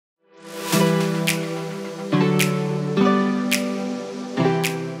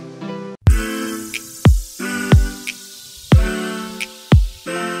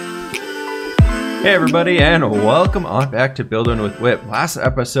Hey everybody, and welcome on back to Building with Whip. Last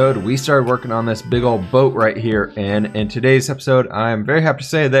episode, we started working on this big old boat right here, and in today's episode, I'm very happy to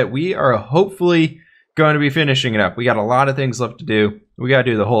say that we are hopefully going to be finishing it up. We got a lot of things left to do. We got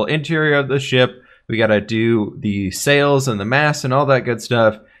to do the whole interior of the ship. We got to do the sails and the mast and all that good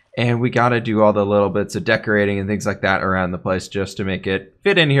stuff, and we got to do all the little bits of decorating and things like that around the place just to make it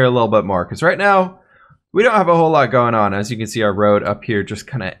fit in here a little bit more, because right now, we don't have a whole lot going on. As you can see, our road up here just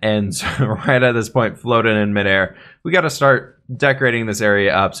kind of ends right at this point, floating in midair. We got to start decorating this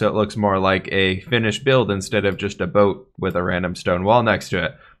area up so it looks more like a finished build instead of just a boat with a random stone wall next to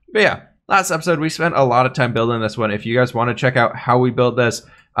it. But yeah, last episode, we spent a lot of time building this one. If you guys want to check out how we built this,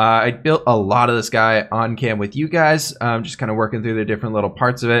 I built a lot of this guy on cam with you guys, just kind of working through the different little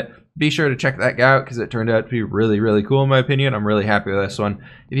parts of it. Be sure to check that guy out because it turned out to be really, really cool in my opinion. I'm really happy with this one.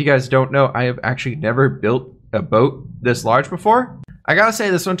 If you guys don't know, I have actually never built a boat this large before. I gotta say,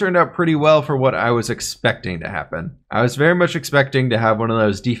 this one turned out pretty well for what I was expecting to happen. I was very much expecting to have one of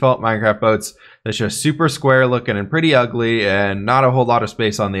those default Minecraft boats that's just super square looking and pretty ugly and not a whole lot of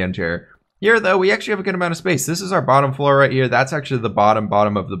space on the interior. Here though, we actually have a good amount of space. This is our bottom floor right here. That's actually the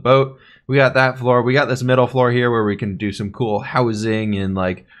bottom of the boat. We got that floor. We got this middle floor here where we can do some cool housing and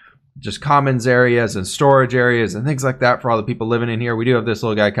like just commons areas and storage areas and things like that for all the people living in here. We do have this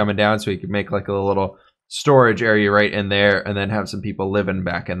little guy coming down so we can make like a little storage area right in there and then have some people living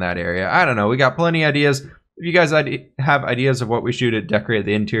back in that area. I don't know. We got plenty of ideas. If you guys have ideas of what we should do to decorate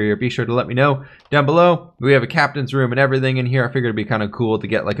the interior, be sure to let me know down below. We have a captain's room and everything in here. I figured it'd be kind of cool to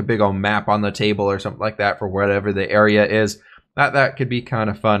get like a big old map on the table or something like that for whatever the area is. That could be kind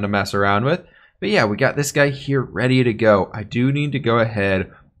of fun to mess around with. But yeah, we got this guy here ready to go. I do need to go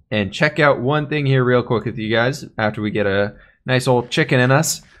ahead and check out one thing here real quick with you guys after we get a nice old chicken in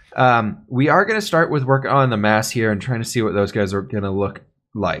us. We are going to start with working on the mast here and trying to see what those guys are going to look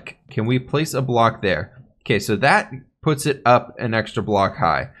like. Can we place a block there? Okay, so that puts it up an extra block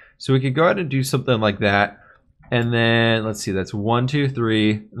high. So we could go ahead and do something like that. And then let's see, that's 1, 2,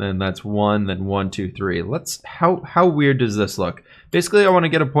 3, then that's 1, then 1, 2, 3. How weird does this look? Basically, I want to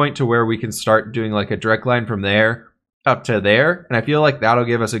get a point to where we can start doing like a direct line from there up to there, and I feel like that'll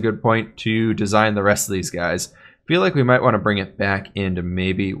give us a good point to design the rest of these guys. I feel like we might want to bring it back into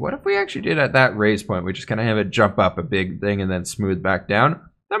maybe, what if we actually did at that raise point? We just kind of have it jump up a big thing and then smooth back down.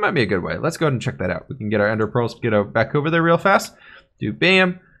 That might be a good way. Let's go ahead and check that out. We can get our ender pearls, get back over there real fast. Do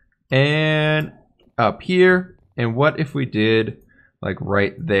bam, and up here. And what if we did like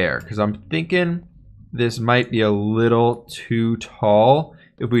right there? Because I'm thinking this might be a little too tall.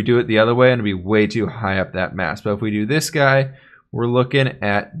 If we do it the other way, and it'd be way too high up that mast. But if we do this guy, we're looking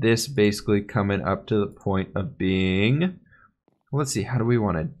at this basically coming up to the point of being, let's see, how do we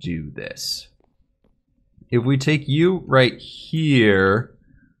want to do this? If we take you right here,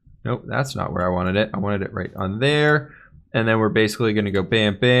 nope, that's not where I wanted it. I wanted it right on there. And then we're basically going to go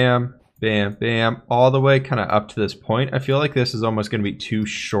bam, bam, bam, bam, all the way kind of up to this point. I feel like this is almost going to be too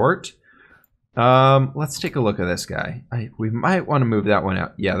short. Let's take a look at this guy. We might want to move that one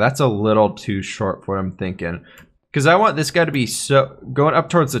out. Yeah, that's a little too short for what I'm thinking. Because I want this guy to be so going up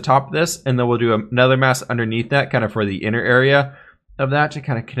towards the top of this, and then we'll do another mast underneath that, kind of for the inner area of that to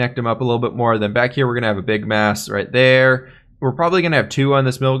kind of connect them up a little bit more. Then back here, we're going to have a big mast right there. We're probably going to have 2 on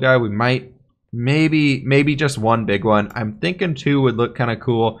this middle guy. We might, maybe just 1 big one. I'm thinking 2 would look kind of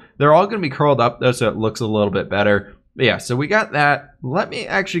cool. They're all going to be curled up though, so it looks a little bit better. But yeah, so we got that. Let me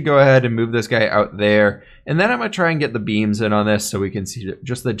actually go ahead and move this guy out there. And then I'm going to try and get the beams in on this so we can see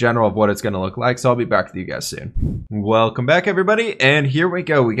just the general of what it's going to look like. So I'll be back with you guys soon. Welcome back, everybody. And here we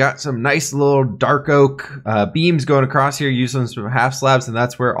go. We got some nice little dark oak beams going across here using some half slabs. And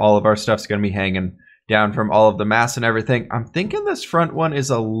that's where all of our stuff's going to be hanging down from all of the mass and everything. I'm thinking this front one is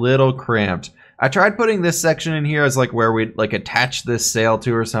a little cramped. I tried putting this section in here as like where we'd like attach this sail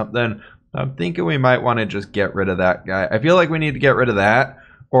to or something. I'm thinking we might want to just get rid of that guy. I feel like we need to get rid of that,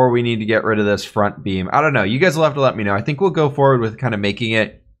 or we need to get rid of this front beam. I don't know. You guys will have to let me know. I think we'll go forward with kind of making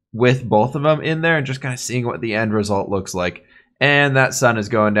it with both of them in there and just kind of seeing what the end result looks like. And that sun is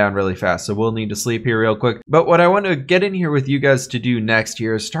going down really fast, so we'll need to sleep here real quick. But what I want to get in here with you guys to do next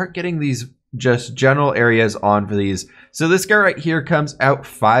here is start getting these just general areas on for these. So this guy right here comes out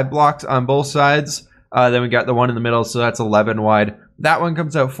 5 blocks on both sides. Then we got the one in the middle, so that's 11 wide. That one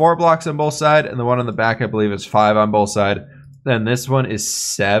comes out 4 blocks on both sides, and the one on the back, I believe, is 5 on both sides. Then this one is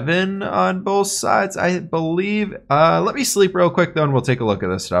 7 on both sides, I believe. Let me sleep real quick, though, and we'll take a look at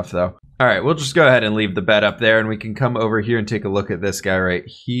this stuff, though. All right, we'll just go ahead and leave the bed up there, and we can come over here and take a look at this guy right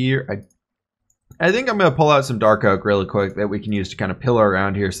here. I think I'm going to pull out some dark oak really quick that we can use to kind of pillar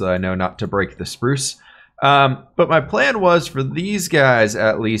around here so that I know not to break the spruce. But my plan was for these guys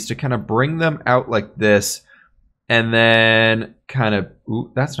at least to kind of bring them out like this, and then kind of,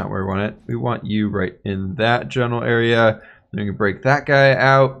 ooh, that's not where we want it. We want you right in that general area. Then we can break that guy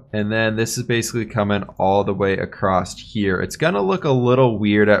out, and then this is basically coming all the way across here. It's gonna look a little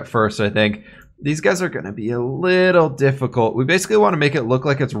weird at first, I think. These guys are gonna be a little difficult. We basically want to make it look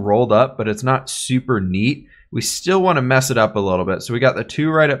like it's rolled up, but it's not super neat. We still want to mess it up a little bit. So we got the two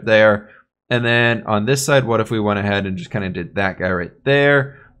right up there. And then on this side, what if we went ahead and just kind of did that guy right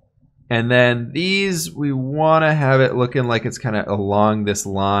there? And then these, we want to have it looking like it's kind of along this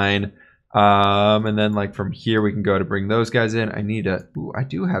line. And then like from here, we can go to bring those guys in. I need to, ooh, I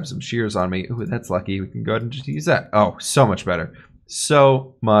do have some shears on me. Ooh, that's lucky. We can go ahead and just use that. Oh, so much better.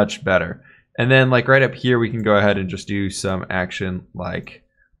 So much better. And then like right up here, we can go ahead and just do some action like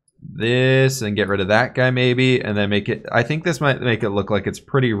this and get rid of that guy maybe. And then make it, I think this might make it look like it's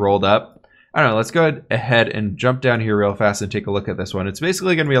pretty rolled up. I don't know, let's go ahead and jump down here real fast and take a look at this one. It's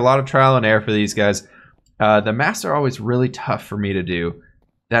basically going to be a lot of trial and error for these guys. The masks are always really tough for me to do.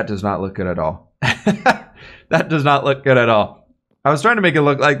 That does not look good at all. That does not look good at all. I was trying to make it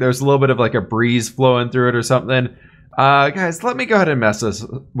look like there's a little bit of like a breeze flowing through it or something. Guys, let me go ahead and mess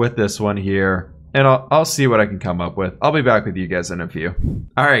with this one here. And I'll see what I can come up with. I'll be back with you guys in a few.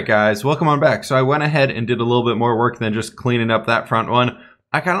 All right, guys, welcome on back. So I went ahead and did a little bit more work than just cleaning up that front one.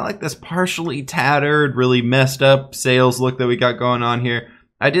 I kind of like this partially tattered, really messed up sails look that we got going on here.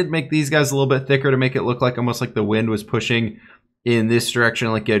 I did make these guys a little bit thicker to make it look like almost like the wind was pushing in this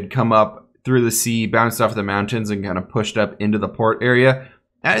direction, like it had come up through the sea, bounced off the mountains, and kind of pushed up into the port area.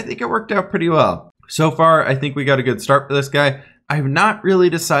 And I think it worked out pretty well. So far, I think we got a good start for this guy. I've not really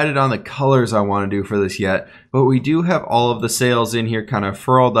decided on the colors I want to do for this yet, but we do have all of the sails in here kind of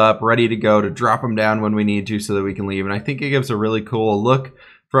furled up, ready to go to drop them down when we need to so that we can leave. And I think it gives a really cool look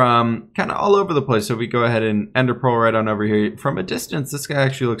from kind of all over the place. So if we go ahead and ender pearl right on over here, from a distance, this guy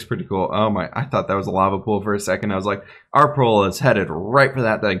actually looks pretty cool. Oh my, I thought that was a lava pool for a second. I was like, our pearl is headed right for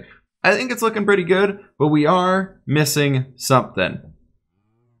that thing. I think it's looking pretty good, but we are missing something.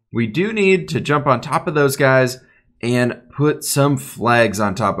 We do need to jump on top of those guys and put some flags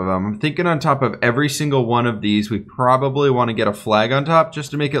on top of them. I'm thinking on top of every single one of these, we probably want to get a flag on top just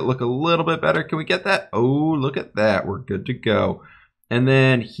to make it look a little bit better. Can we get that? Oh, look at that. We're good to go. And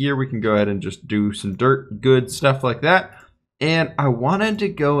then here we can go ahead and just do some dirt, good stuff like that. And I wanted to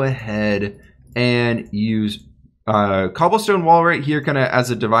go ahead and use cobblestone wall right here kind of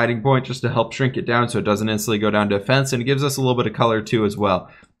as a dividing point just to help shrink it down so it doesn't instantly go down to a fence, and it gives us a little bit of color too as well.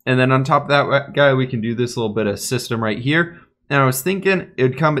 And then on top of that guy, we can do this little bit of system right here. And I was thinking it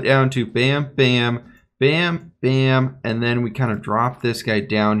would come down to bam, bam, bam, bam. And then we kind of drop this guy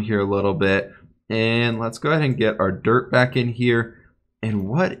down here a little bit. And let's go ahead and get our dirt back in here. And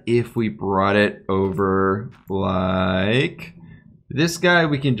what if we brought it over like this guy?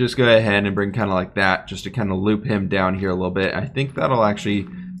 We can just go ahead and bring kind of like that just to kind of loop him down here a little bit. I think that'll actually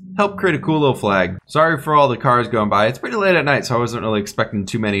help create a cool little flag. Sorry for all the cars going by. It's pretty late at night, so I wasn't really expecting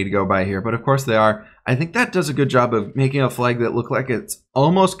too many to go by here, but of course they are. I think that does a good job of making a flag that look like it's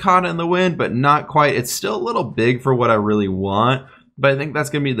almost caught in the wind, but not quite. It's still a little big for what I really want, but I think that's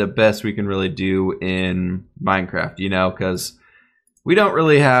going to be the best we can really do in Minecraft, you know, because we don't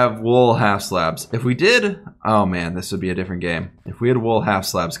really have wool half slabs. If we did, oh man, this would be a different game. If we had wool half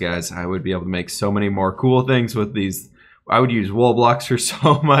slabs, guys, I would be able to make so many more cool things with these. I would use wool blocks for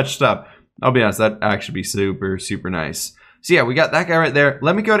so much stuff. I'll be honest, that'd actually be super, super nice. So yeah, we got that guy right there.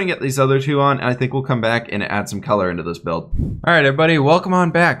 Let me go ahead and get these other two on, and I think we'll come back and add some color into this build. All right, everybody, welcome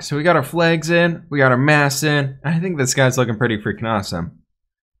on back. So we got our flags in, we got our masts in. I think this guy's looking pretty freaking awesome.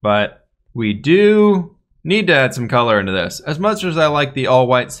 But we do need to add some color into this. As much as I like the all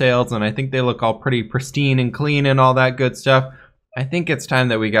white sails, and I think they look all pretty pristine and clean and all that good stuff, I think it's time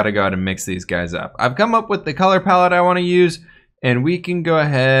that we got to go out and mix these guys up. I've come up with the color palette I want to use, and we can go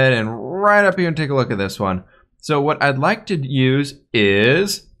ahead and right up here and take a look at this one. So what I'd like to use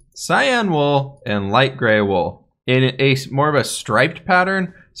is cyan wool and light gray wool in a more of a striped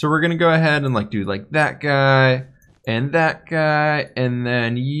pattern. So we're going to go ahead and like do like that guy and that guy, and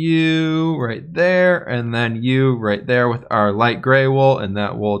then you right there, and then you right there with our light gray wool, and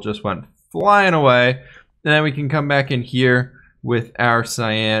that wool just went flying away. And then we can come back in here with our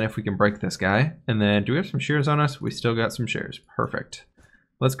cyan, if we can break this guy. And then, do we have some shears on us? We still got some shears. Perfect.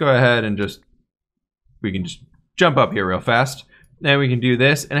 Let's go ahead and we can just jump up here real fast. Then we can do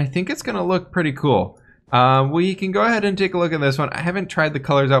this, and I think it's gonna look pretty cool. We can go ahead and take a look at this one. I haven't tried the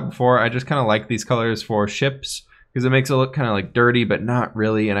colors out before. I just kind of like these colors for ships because it makes it look kind of like dirty, but not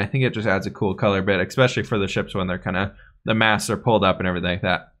really. And I think it just adds a cool color bit, especially for the ships when they're kind of, the masts are pulled up and everything like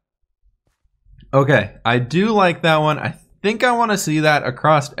that. Okay, I do like that one. I think I want to see that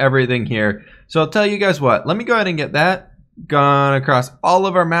across everything here. So I'll tell you guys what, let me go ahead and get that gone across all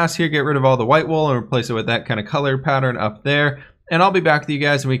of our maps here, get rid of all the white wool and replace it with that kind of color pattern up there. And I'll be back with you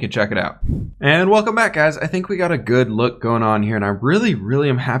guys and we can check it out. And welcome back, guys. I think we got a good look going on here and I really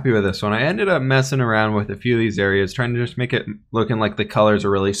am happy with this one. I ended up messing around with a few of these areas, trying to just make it looking like the colors are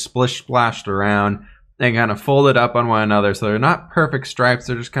really splish-splashed around and kind of folded up on one another. So they're not perfect stripes,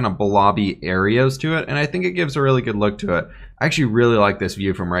 they're just kind of blobby areas to it. And I think it gives a really good look to it. I actually really like this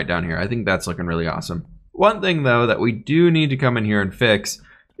view from right down here. I think that's looking really awesome. One thing though that we do need to come in here and fix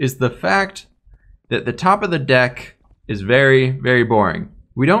is the fact that the top of the deck is very boring.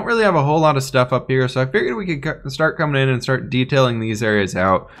 We don't really have a whole lot of stuff up here, so I figured we could start coming in and start detailing these areas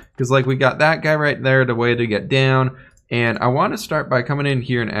out. Because like we got that guy right there, the way to get down. And I want to start by coming in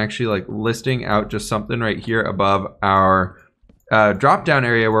here and actually like listing out just something right here above our drop down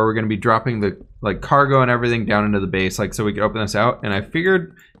area where we're going to be dropping the like cargo and everything down into the base, like so we could open this out. And I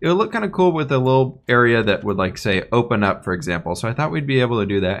figured it would look kind of cool with a little area that would like say open up, for example. So I thought we'd be able to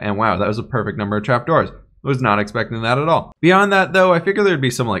do that. And wow, that was a perfect number of trapdoors. Was not expecting that at all. Beyond that though, I figured there'd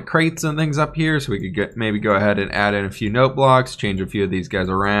be some like crates and things up here, so we could maybe go ahead and add in a few note blocks, change a few of these guys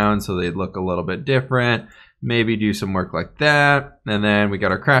around so they'd look a little bit different. Maybe do some work like that. And then we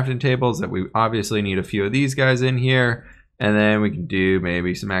got our crafting tables that we obviously need a few of these guys in here. And then we can do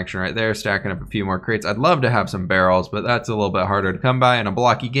maybe some action right there, stacking up a few more crates. I'd love to have some barrels, but that's a little bit harder to come by in a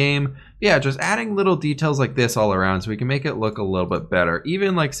blocky game. Yeah, just adding little details like this all around so we can make it look a little bit better.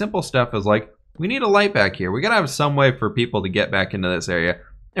 Even like simple stuff is like, we need a light back here. We gotta have some way for people to get back into this area.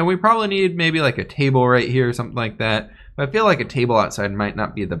 And we probably need maybe like a table right here or something like that. But I feel like a table outside might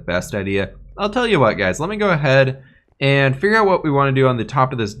not be the best idea. I'll tell you what, guys, let me go ahead and figure out what we want to do on the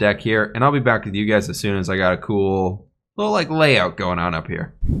top of this deck here, and I'll be back with you guys as soon as I got a cool little like layout going on up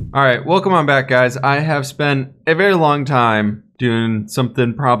here. All right, welcome on back, guys. I have spent a very long time doing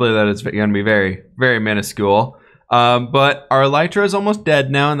something probably that is going to be very minuscule, but our elytra is almost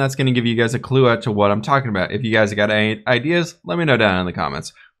dead now, and that's going to give you guys a clue as to what I'm talking about. If you guys got any ideas, let me know down in the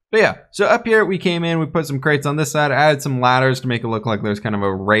comments. But yeah, so up here we came in, we put some crates on this side, added some ladders to make it look like there's kind of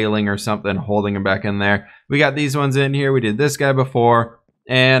a railing or something holding them back in there. We got these ones in here, we did this guy before,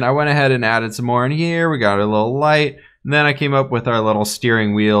 and I went ahead and added some more in here. We got a little light, and then I came up with our little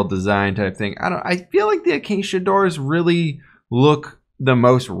steering wheel design type thing. I feel like the acacia doors really look the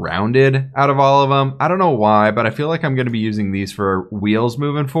most rounded out of all of them. I don't know why, but I feel like I'm going to be using these for wheels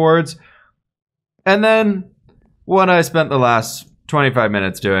moving forwards. And then what I spent the last 25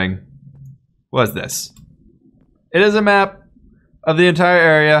 minutes doing was this. It is a map of the entire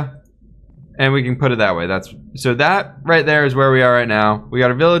area, and we can put it that way. So that right there is where we are right now. We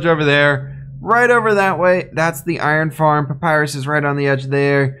got a village over there. Right over that way, that's the iron farm. Papyrus is right on the edge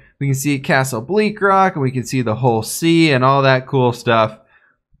there. We can see Castle Bleak Rock, and we can see the whole sea and all that cool stuff.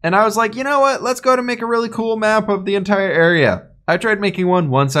 And I was like, you know what? Let's go to make a really cool map of the entire area. I tried making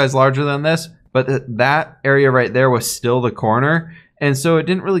one size larger than this, but that area right there was still the corner. And so it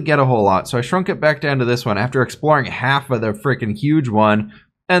didn't really get a whole lot. So I shrunk it back down to this one after exploring half of the freaking huge one.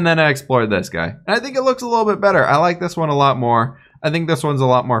 And then I explored this guy. And I think it looks a little bit better. I like this one a lot more. I think this one's a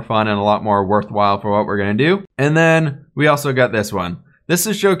lot more fun and a lot more worthwhile for what we're going to do. And then we also got this one. This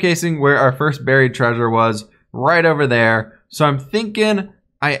is showcasing where our first buried treasure was, right over there. So I'm thinking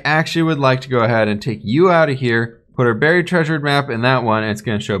I actually would like to go ahead and take you out of here, put our buried treasured map in that one. And it's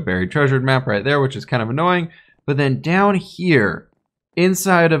going to show buried treasured map right there, which is kind of annoying. But then down here,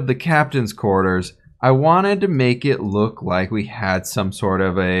 inside of the captain's quarters, I wanted to make it look like we had some sort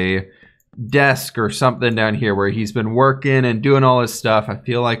of a desk or something down here where he's been working and doing all his stuff. I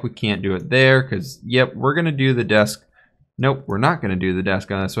feel like we can't do it there because, yep, we're going to do the desk. Nope, we're not going to do the desk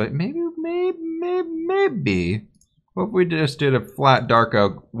on this way. Maybe. What if we just did a flat dark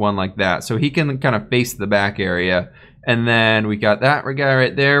oak one like that so he can kind of face the back area. And then we got that guy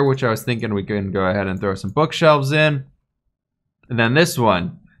right there, which I was thinking we can go ahead and throw some bookshelves in. And then this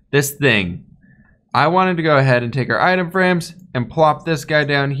one, this thing, I wanted to go ahead and take our item frames and plop this guy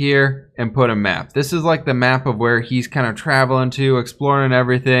down here and put a map. This is like the map of where he's kind of traveling to, exploring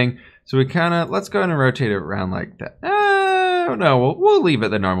everything. So we kind of, let's go ahead and rotate it around like that. No, we'll leave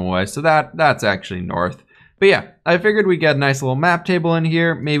it the normal way. So that's actually north. But yeah, I figured we'd get a nice little map table in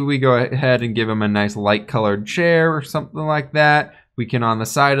here. Maybe we go ahead and give him a nice light colored chair or something like that. We can, on the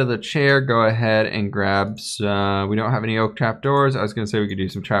side of the chair, go ahead and grab some, we don't have any oak trapdoors. I was going to say we could do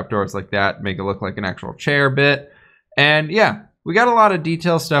some trapdoors like that, make it look like an actual chair bit. And yeah, we got a lot of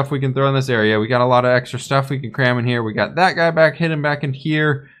detail stuff we can throw in this area. We got a lot of extra stuff we can cram in here. We got that guy hidden back in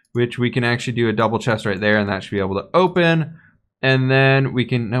here, which we can actually do a double chest right there, and that should be able to open. And then we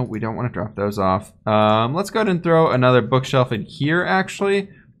can, no, we don't want to drop those off. Let's go ahead and throw another bookshelf in here actually.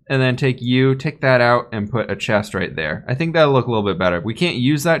 And then take that out and put a chest right there. I think that'll look a little bit better. We can't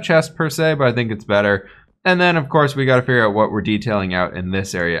use that chest per se, but I think it's better. And then of course we got to figure out what we're detailing out in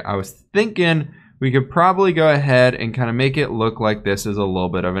this area. I was thinking we could probably go ahead and kind of make it look like this is a little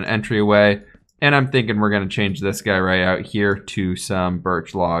bit of an entryway. And I'm thinking we're going to change this guy right out here to some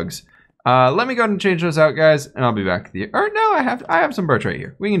birch logs. Let me go ahead and change those out, guys, and I'll be back with you. Or no, I have some birch right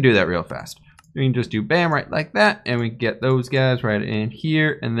here. We can do that real fast. We can just do bam right like that, and we get those guys right in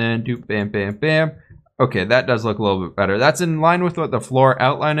here, and then do bam, bam, bam. Okay, that does look a little bit better. That's in line with what the floor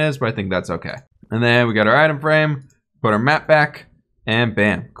outline is, but I think that's okay. And then we got our item frame, put our map back, and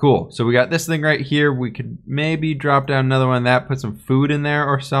bam, cool. So we got this thing right here. We could maybe drop down another one of that, put some food in there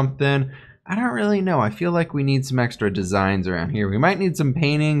or something. I don't really know. I feel like we need some extra designs around here. We might need some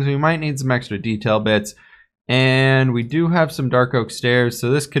paintings. We might need some extra detail bits. And we do have some dark oak stairs.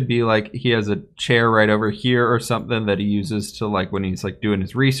 So this could be like he has a chair right over here or something that he uses to like when he's like doing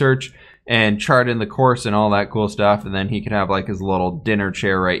his research and charting the course and all that cool stuff. And then he could have like his little dinner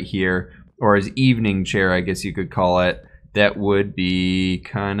chair right here, or his evening chair, I guess you could call it. That would be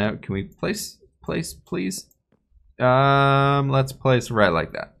kind of, can we place please? Let's place right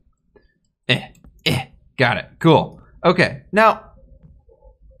like that. Got it. Cool. Okay. Now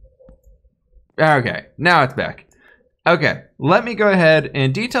it's back. Okay, let me go ahead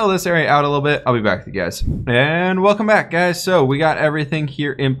and detail this area out a little bit. I'll be back with you guys. And welcome back, guys. So we got everything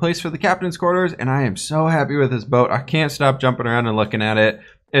here in place for the captain's quarters, and I am so happy with this boat. I can't stop jumping around and looking at it.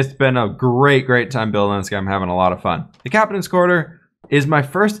 It's been a great time building this guy. I'm having a lot of fun. The captain's quarter is my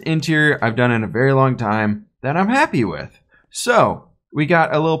first interior I've done in a very long time that I'm happy with. So we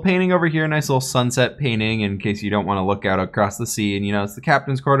got a little painting over here, nice little sunset painting in case you don't want to look out across the sea. And you know, it's the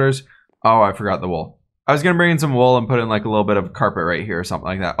captain's quarters. Oh, I forgot the wool. I was going to bring in some wool and put in like a little bit of carpet right here or something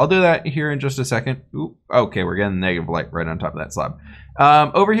like that. I'll do that here in just a second. Ooh, okay, we're getting negative light right on top of that slab.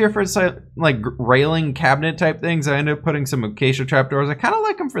 Over here for like railing cabinet type things, I ended up putting some acacia trapdoors. I kind of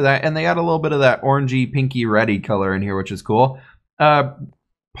like them for that. And they got a little bit of that orangey, pinky, reddy color in here, which is cool.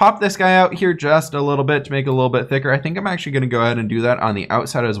 Pop this guy out here just a little bit to make it a little bit thicker. I think I'm actually going to go ahead and do that on the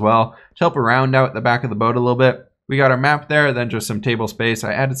outside as well to help round out the back of the boat a little bit. We got our map there, then just some table space.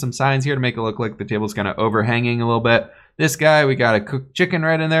 I added some signs here to make it look like the table's kind of overhanging a little bit. This guy, we got a cooked chicken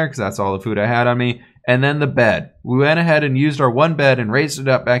right in there because that's all the food I had on me. And then the bed. We went ahead and used our one bed and raised it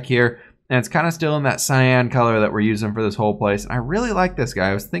up back here. And it's kind of still in that cyan color that we're using for this whole place. And I really like this guy.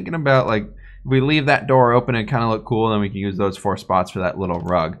 I was thinking about like, if we leave that door open and kind of look cool, then we can use those 4 spots for that little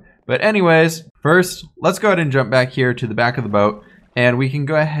rug. But anyways, first, let's go ahead and jump back here to the back of the boat. And we can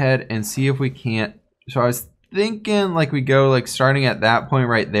go ahead and see if we can't. So I was thinking like we go like starting at that point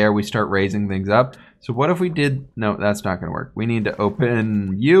right there, we start raising things up. So what if we did, no, that's not gonna work. We need to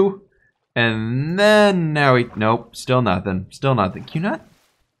open you, and then now we, nope, still nothing. Can you not,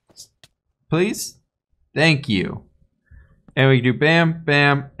 please? Thank you. And we do bam,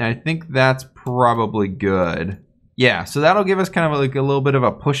 bam, and I think that's probably good. Yeah, so that'll give us kind of like a little bit of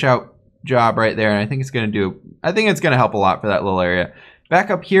a push out job right there, and I think it's gonna help a lot for that little area. Back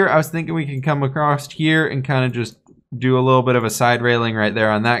up here, I was thinking we can come across here and kind of just do a little bit of a side railing right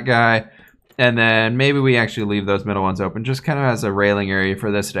there on that guy. And then maybe we actually leave those middle ones open just kind of as a railing area for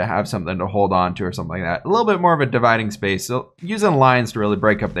this to have something to hold on to or something like that. A little bit more of a dividing space. So using lines to really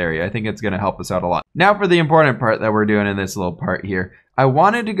break up the area, I think it's going to help us out a lot. Now for the important part that we're doing in this little part here. I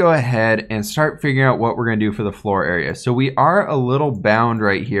wanted to go ahead and start figuring out what we're going to do for the floor area. So we are a little bound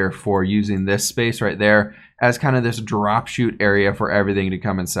right here for using this space right there as kind of this drop chute area for everything to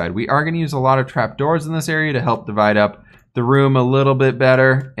come inside. We are going to use a lot of trapdoors in this area to help divide up the room a little bit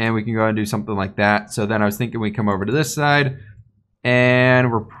better, and we can go and do something like that. So then I was thinking we come over to this side,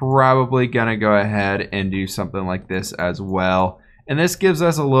 and we're probably going to go ahead and do something like this as well. And this gives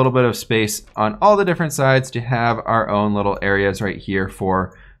us a little bit of space on all the different sides to have our own little areas right here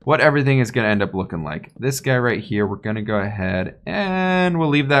for what everything is going to end up looking like. This guy right here, we're going to go ahead and we'll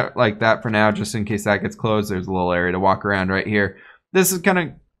leave that like that for now, just in case that gets closed. There's a little area to walk around right here. This is going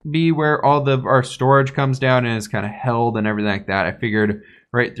to be where all of our storage comes down and is kind of held and everything like that. I figured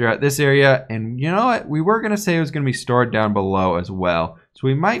right throughout this area. And you know what? We were going to say it was going to be stored down below as well. So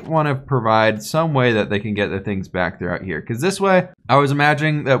we might want to provide some way that they can get the things back throughout here. Because this way, I was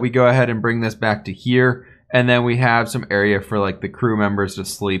imagining that we go ahead and bring this back to here. And then we have some area for like the crew members to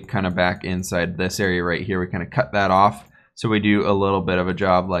sleep kind of back inside this area right here. We kind of cut that off. So we do a little bit of a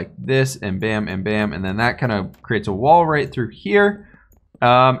job like this and bam and bam. And then that kind of creates a wall right through here.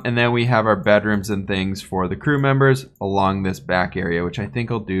 And then we have our bedrooms and things for the crew members along this back area, which I think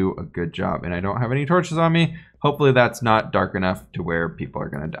will do a good job. And I don't have any torches on me. Hopefully that's not dark enough to where people are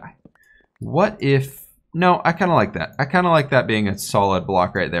going to die. What if... No, I kind of like that. I kind of like that being a solid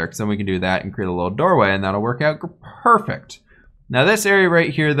block right there, because then we can do that and create a little doorway, and that'll work out perfect. Now this area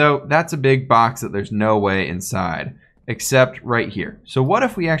right here, though, that's a big box that there's no way inside, except right here. So what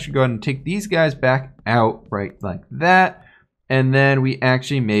if we actually go ahead and take these guys back out right like that, and then we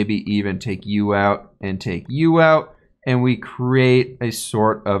actually maybe even take you out and take you out, and we create a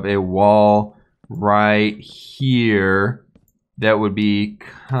sort of a wall right here that would be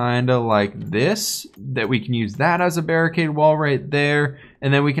kind of like this, that we can use that as a barricade wall right there.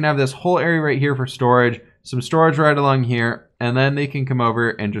 And then we can have this whole area right here for storage, some storage right along here, and then they can come over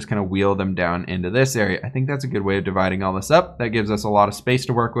and just kind of wheel them down into this area. I think that's a good way of dividing all this up. That gives us a lot of space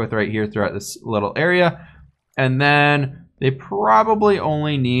to work with right here throughout this little area. And then they probably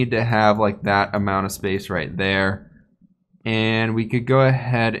only need to have like that amount of space right there. And we could go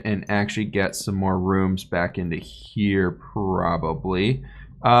ahead and actually get some more rooms back into here probably.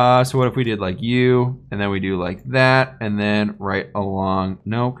 So what if we did like you, and then we do like that, and then right along,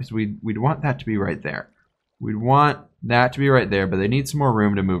 no, because we'd want that to be right there. We'd want that to be right there, but they need some more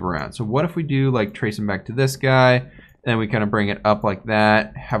room to move around. So what if we do like trace them back to this guy, and then we kind of bring it up like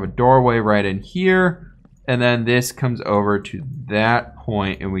that, have a doorway right in here, and then this comes over to that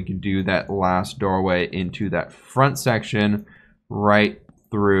point, and we can do that last doorway into that front section right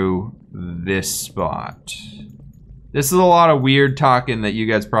through this spot. This is a lot of weird talking that you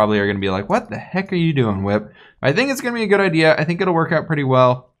guys probably are going to be like, what the heck are you doing, Whip? I think it's going to be a good idea. I think it'll work out pretty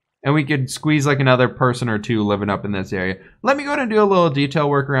well. And we could squeeze like another person or two living up in this area. Let me go ahead and do a little detail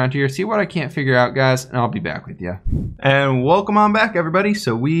work around here, see what I can't figure out, guys, and I'll be back with you. And welcome on back, everybody.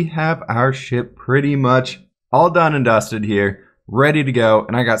 So we have our ship pretty much all done and dusted here, ready to go,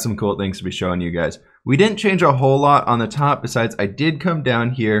 and I got some cool things to be showing you guys. We didn't change a whole lot on the top, besides I did come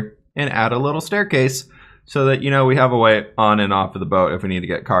down here and add a little staircase so that, you know, we have a way on and off of the boat if we need to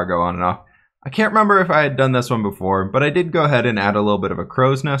get cargo on and off. I can't remember if I had done this one before, but I did go ahead and add a little bit of a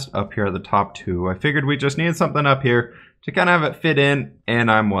crow's nest up here at the top too. I figured we just needed something up here to kind of have it fit in,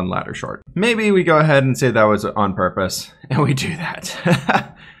 and I'm one ladder short. Maybe we go ahead and say that was on purpose, and we do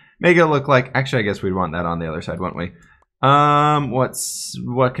that. Make it look like, actually I guess we'd want that on the other side, wouldn't we?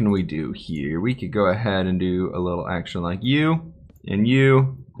 What can we do here? We could go ahead and do a little action like you, and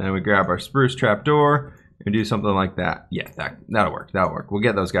you, then we grab our spruce trapdoor, and do something like that. Yeah, that'll work. That'll work. We'll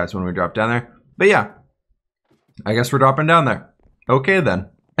get those guys when we drop down there. But yeah, I guess we're dropping down there. Okay then.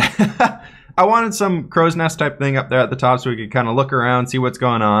 I wanted some crow's nest type thing up there at the top so we could kind of look around, see what's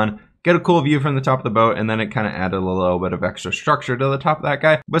going on, get a cool view from the top of the boat, and then it kind of added a little bit of extra structure to the top of that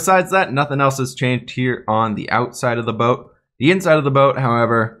guy. Besides that, nothing else has changed here on the outside of the boat. The inside of the boat,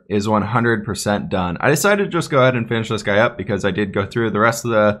 however, is 100% done. I decided to just go ahead and finish this guy up because I did go through the rest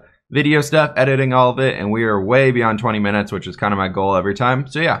of the video stuff, editing all of it, and we are way beyond 20 minutes, which is kind of my goal every time.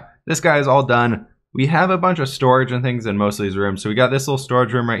 So yeah, this guy is all done. We have a bunch of storage and things in most of these rooms. So we got this little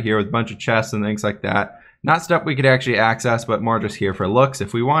storage room right here with a bunch of chests and things like that. Not stuff we could actually access, but more just here for looks.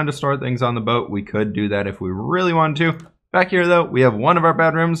 If we wanted to store things on the boat, we could do that if we really wanted to. Back here though, we have one of our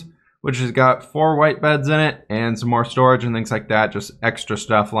bedrooms, which has got 4 white beds in it and some more storage and things like that. Just extra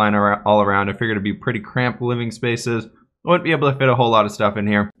stuff lying all around. I figured it'd be pretty cramped living spaces. I wouldn't be able to fit a whole lot of stuff in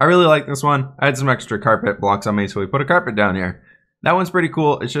here. I really like this one. I had some extra carpet blocks on me, so we put a carpet down here. That one's pretty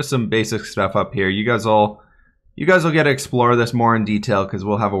cool. It's just some basic stuff up here. You guys will get to explore this more in detail because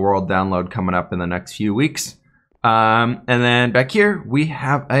we'll have a world download coming up in the next few weeks. And then back here, we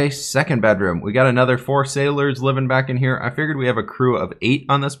have a second bedroom. We got another 4 sailors living back in here. I figured we have a crew of 8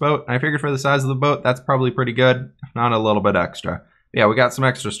 on this boat. And I figured for the size of the boat, that's probably pretty good, if not a little bit extra. But yeah, we got some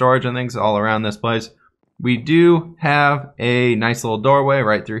extra storage and things all around this place. We do have a nice little doorway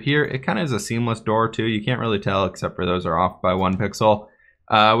right through here. It kind of is a seamless door too. You can't really tell except for those are off by 1 pixel,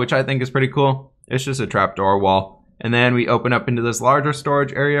 which I think is pretty cool. It's just a trapdoor wall. And then we open up into this larger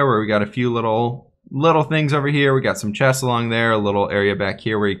storage area where we got a few little things over here. We got some chests along there, a little area back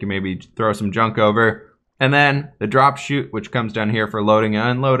here where you can maybe throw some junk over. And then the drop chute, which comes down here for loading and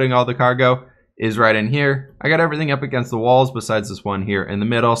unloading all the cargo, is right in here. I got everything up against the walls besides this one here in the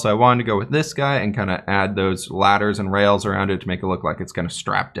middle, so I wanted to go with this guy and kind of add those ladders and rails around it to make it look like it's going to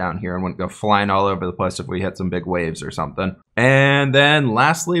strap down here and wouldn't go flying all over the place if we hit some big waves or something. And then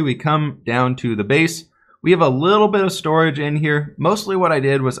lastly, we come down to the base. We have a little bit of storage in here. Mostly what I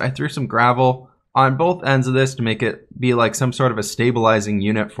did was I threw some gravel on both ends of this to make it be like some sort of a stabilizing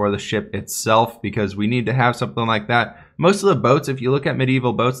unit for the ship itself, because we need to have something like that. Most of the boats, if you look at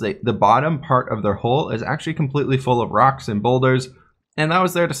medieval boats, the bottom part of their hull is actually completely full of rocks and boulders, And that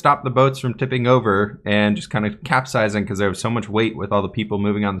was there to stop the boats from tipping over and just kind of capsizing because there was so much weight with all the people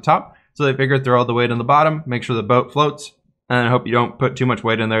moving on the top. So they figured throw all the weight on the bottom, make sure the boat floats, and I hope you don't put too much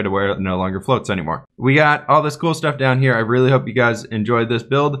weight in there to where it no longer floats anymore. We got all this cool stuff down here. I really hope you guys enjoyed this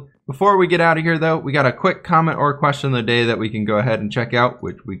build. Before we get out of here though, we got a quick comment or question of the day that we can go ahead and check out,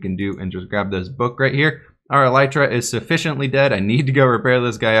 which we can do and just grab this book right here. Our elytra is sufficiently dead. I need to go repair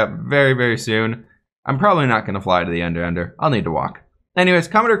this guy up very, very soon. I'm probably not going to fly to the Ender. I'll need to walk. Anyways,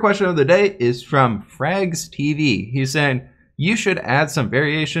 comment or question of the day is from Frags TV. He's saying, you should add some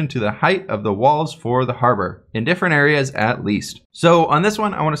variation to the height of the walls for the harbor, in different areas at least. So on this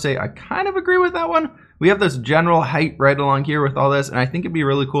one, I want to say I kind of agree with that one. We have this general height right along here with all this, and I think it'd be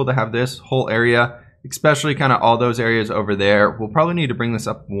really cool to have this whole area, especially kind of all those areas over there. We'll probably need to bring this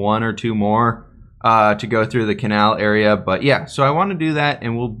up 1 or 2 more to go through the canal area. But yeah, so I want to do that,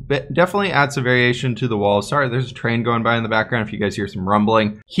 and we'll definitely add some variation to the walls. Sorry, there's a train going by in the background if you guys hear some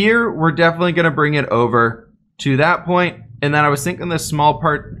rumbling. Here, we're definitely going to bring it over to that point. And then I was thinking this small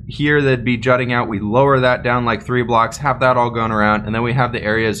part here that'd be jutting out, we lower that down like 3 blocks, have that all going around, and then we have the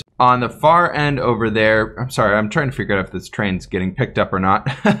areas on the far end over there. I'm sorry, I'm trying to figure out if this train's getting picked up or not.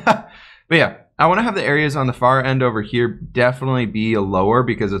 But yeah, I want to have the areas on the far end over here definitely be lower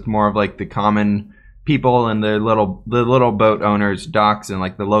because it's more of like the common people and the little boat owners, docks, and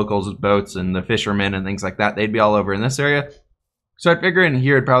like the locals' boats and the fishermen and things like that. They'd be all over in this area. So I figure in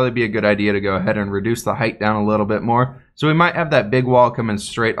here it'd probably be a good idea to go ahead and reduce the height down a little bit more. So we might have that big wall coming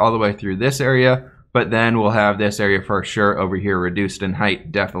straight all the way through this area, but then we'll have this area for sure over here reduced in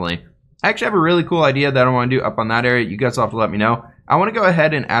height, definitely. I actually have a really cool idea that I want to do up on that area. You guys will have to let me know. I want to go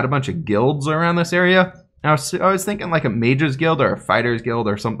ahead and add a bunch of guilds around this area. I was thinking like a mages guild or a fighters guild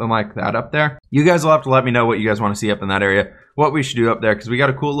or something like that up there. You guys will have to let me know what you guys want to see up in that area, what we should do up there, because we got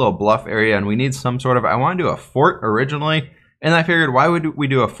a cool little bluff area and we need some sort of, I want to do a fort originally. And I figured, why would we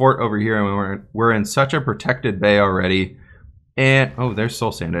do a fort over here when we're in such a protected bay already? And, oh, there's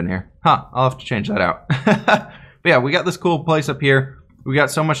soul sand in here. Huh, I'll have to change that out. But yeah, we got this cool place up here. We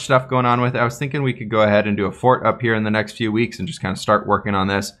got so much stuff going on with it. I was thinking we could go ahead and do a fort up here in the next few weeks and just kind of start working on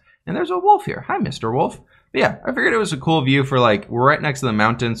this. And there's a wolf here. Hi, Mr. Wolf. But yeah, I figured it was a cool view for like, we're right next to the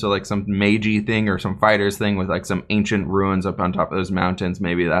mountain, so like some magey thing or some fighters thing with like some ancient ruins up on top of those mountains.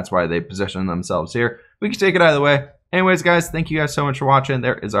 Maybe that's why they position themselves here. We can take it out of the way. Anyways, guys, thank you guys so much for watching.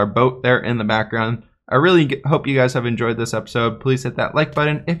 There is our boat there in the background. I really hope you guys have enjoyed this episode. Please hit that like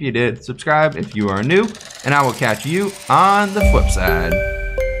button if you did. Subscribe if you are new. And I will catch you on the flip side.